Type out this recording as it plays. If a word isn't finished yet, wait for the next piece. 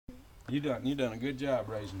You done a good job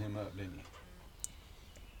raising him up, didn't you?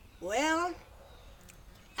 Well,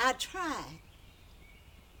 I tried.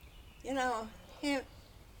 You know, him,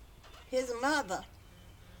 his mother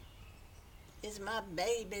is my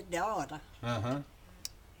baby daughter. Uh-huh.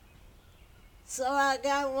 So I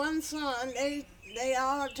got one son. They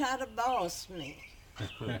all try to boss me.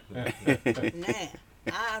 Now,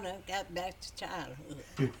 I done got back to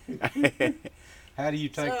childhood. How do you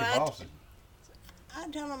So take the bossing? I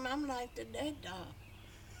tell them I'm like the dead dog.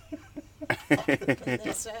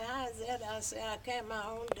 They say, how is that? I say, I can't my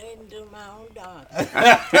own date and do my own dog.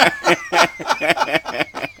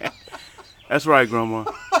 That's right, Grandma.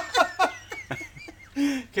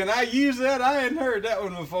 Can I use that? I hadn't heard that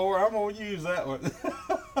one before. I'm going to use that one.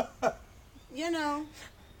 You know,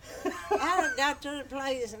 I done got to the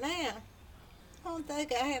place now. I don't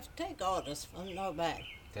think I have to take orders from nobody.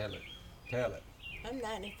 Tell it. Tell it. I'm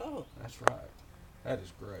 94. That's right. That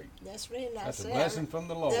is great. That's the reason I That's a say blessing from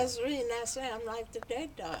the Lord. That's the reason I say I'm like the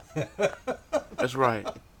dead dog. That's right.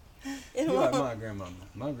 It You're like won't- my grandmama.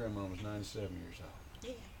 My grandma was 97 years old.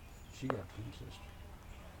 Yeah. She got a twin sister.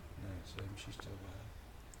 97. She's still alive.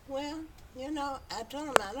 Well, you know, I told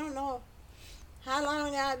him I don't know how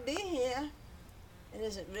long I've been here. And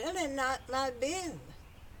it's really not my business.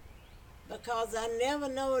 Because I never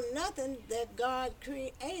know nothing that God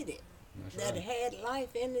created That's that right. had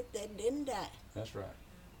life in it that didn't die. That's right.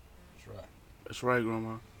 That's right. That's right,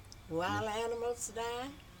 Grandma. Wild animals die,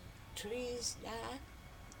 trees die,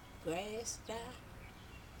 grass die.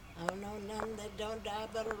 I don't know none that don't die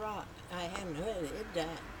but a rock. I haven't heard it die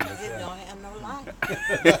because That's it right. don't have no life.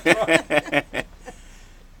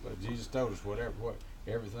 But Jesus told us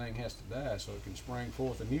everything has to die so it can spring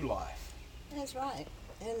forth a new life. That's right.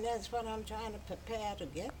 And that's what I'm trying to prepare to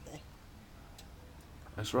get there.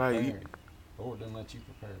 That's right. Preparing. Lord done let you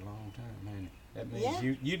prepare a long time, man. That means Yeah.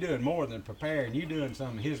 you doing more than preparing. You doing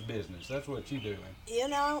some of His business. That's what you doing. You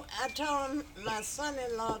know, I told him, my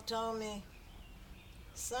son-in-law told me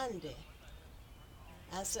Sunday,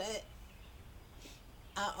 I said,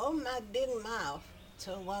 I owe my big mouth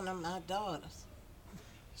to one of my daughters.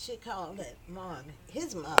 She called it Marvin,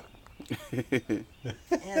 his mother.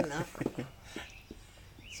 And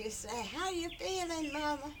she said, how you feeling,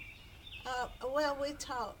 Mother? Well, we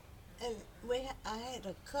talked, and I had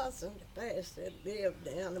a cousin that passed that lived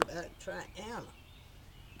down about Triana.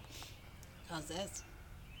 Because that's,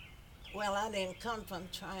 well, I didn't come from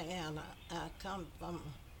Triana. I come from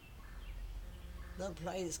the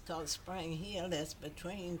place called Spring Hill that's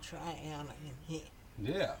between Triana and here.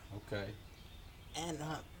 Yeah. Okay. And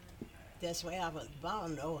that's where I was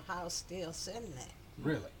born. The old house still sitting there.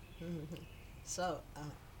 Really. So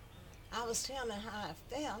I was telling her how I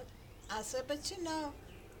felt. I said, but you know,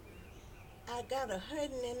 I got a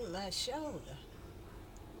hurting in my shoulder.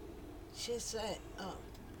 She said,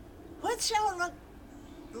 what shoulder,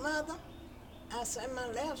 Mother? I said, my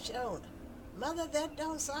left shoulder. Mother, that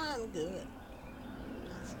don't sound good.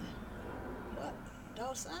 I said, what?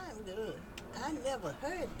 Don't sound good. I never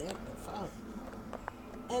heard that before.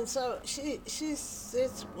 And so she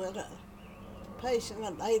sits with a patient,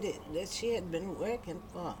 a lady that she had been working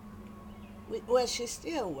for. Well, she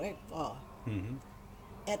still worked for Mm-hmm.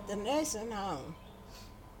 at the nursing home.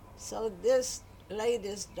 So this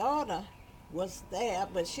lady's daughter was there,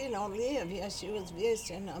 but she don't live here. She was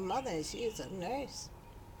visiting her mother, and she's a nurse.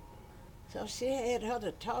 So she had her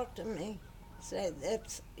to talk to me, said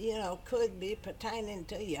that's, could be pertaining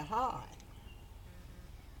to your heart.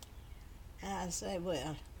 And I said,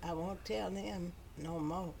 well, I won't tell them no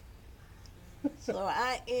more. So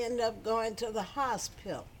I end up going to the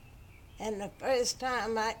hospital. And the first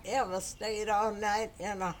time I ever stayed all night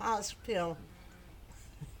in a hospital,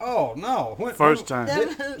 Oh no! First time.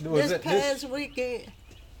 this past weekend.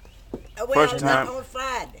 Well, First time. on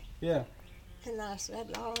Friday. Yeah. And I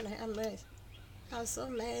said, Lord have mercy. I was so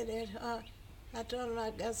mad at her. I told her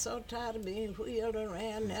I got so tired of being wheeled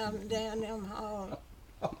around up and down them halls.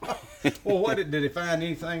 Well, what did they find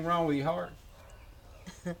anything wrong with your heart?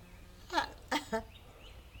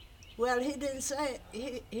 Well, he didn't say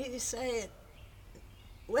it. He said,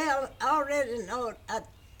 well, I already know I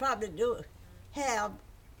probably do have,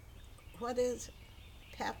 what is it?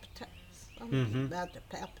 Palpitation. Something about the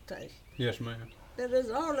palpitation. Yes, ma'am. But as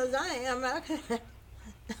old as I am, I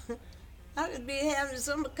could be having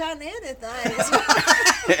some kind of anything.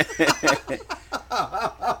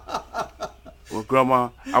 Well, Grandma,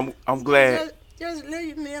 I'm glad. Just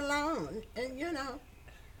leave me alone, and I'll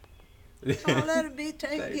let it be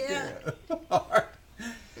taken care of. All right.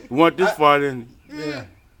 You went this far, then. Yeah.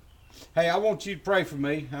 Hey, I want you to pray for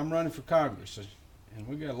me. I'm running for Congress, and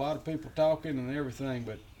we got a lot of people talking and everything,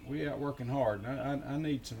 but we out working hard. And I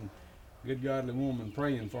need some good godly woman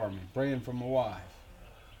praying for me, praying for my wife.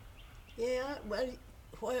 Yeah, well,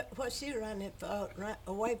 what she running for? Run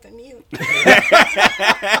away from you?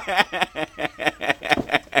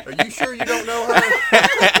 Are you sure you don't know her?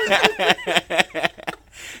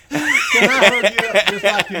 Can I hug you up just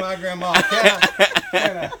like my grandma?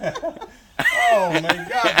 Can I? Oh, man,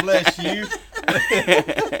 God bless you.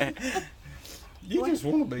 You just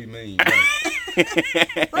want to be mean, don't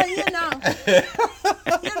you? Well,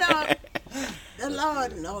 the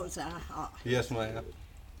Lord knows our heart, Yes, ma'am.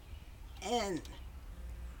 and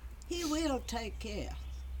He will take care,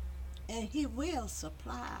 and He will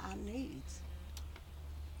supply our needs.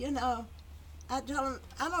 You know, I don't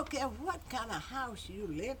care what kind of house you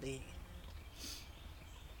live in.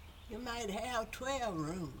 You might have 12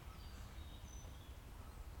 rooms,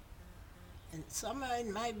 and some of it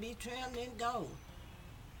might be trimmed in gold.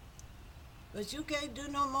 But you can't do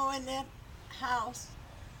no more in that house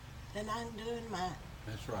than I can do in mine.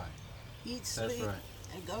 That's right. Eat, That's sleep, right.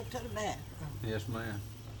 and go to the bathroom. Yes, ma'am.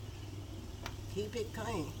 Keep it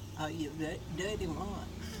clean, or you dirty one.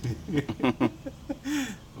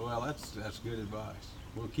 Well, that's good advice.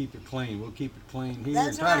 We'll keep it clean. We'll keep it clean here, That's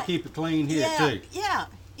and try right. to keep it clean here Yeah, too. yeah.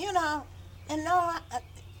 And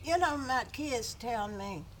my kids tell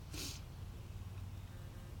me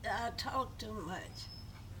that I talk too much.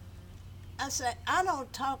 I say, I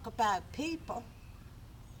don't talk about people.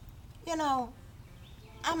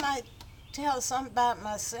 I might tell something about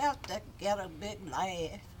myself that get a big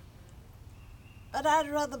laugh. But I'd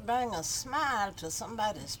rather bring a smile to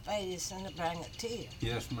somebody's face than to bring a tear.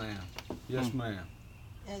 Yes, ma'am. Yes, ma'am.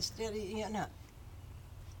 Instead of,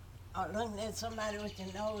 looking at somebody with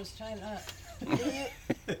your nose turned up.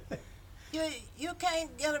 You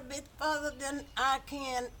can't get a bit further than I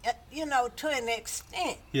can, to an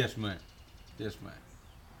extent. Yes, ma'am. Yes, ma'am.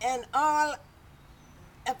 And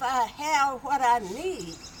if I have what I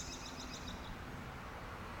need,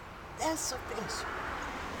 that's sufficient.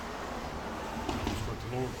 That's what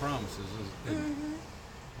the Lord promises, isn't it?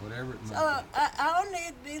 Whatever it may So be. I don't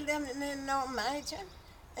need to be living in no mansion.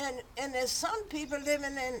 And there's some people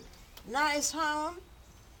living in nice homes.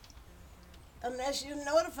 Unless you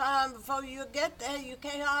notify them before you get there, you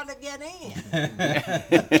can't hardly get in.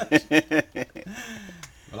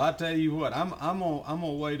 Well, I tell you what, I'm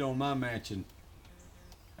gonna wait on my mansion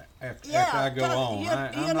after I go 'cause on. you I'm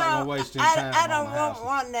not know, gonna waste any time I on don't the want house.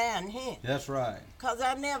 one down here. That's right. Because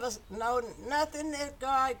I never know nothing that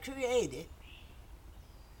God created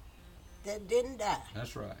that didn't die.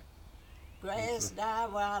 That's right. Grass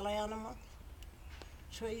died, wild animals,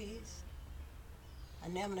 trees. I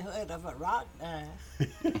never heard of a rock dying.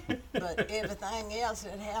 But everything else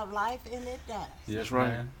that have life in it dies. Yes, That's right.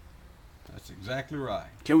 ma'am. That's exactly right.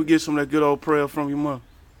 Can we get some of that good old prayer from your mother?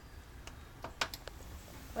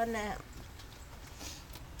 But now,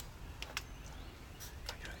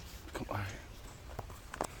 Come on.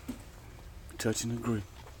 Touch and agree.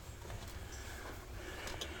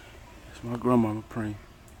 That's my grandmama praying.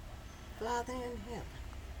 Father in heaven,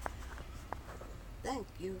 thank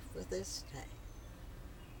you for this day.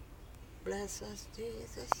 Bless us,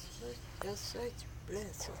 Jesus, with just such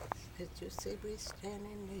blessings that you see we stand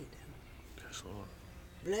in need of. Yes, Lord.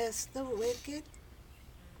 Bless the wicked,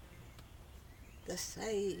 the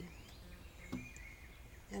saved.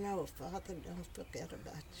 And oh, Father, don't forget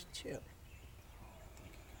about the children.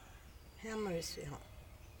 Have mercy on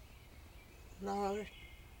them. Lord,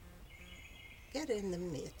 get in the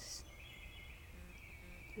midst.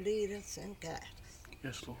 Lead us and guide us.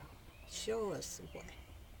 Yes, Lord. Show us the way.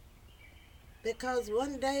 Because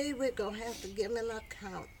one day we're going to have to give an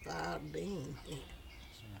account for our being here.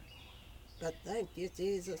 But thank you,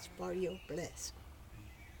 Jesus, for your blessing.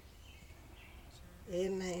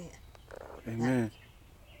 Amen. Amen.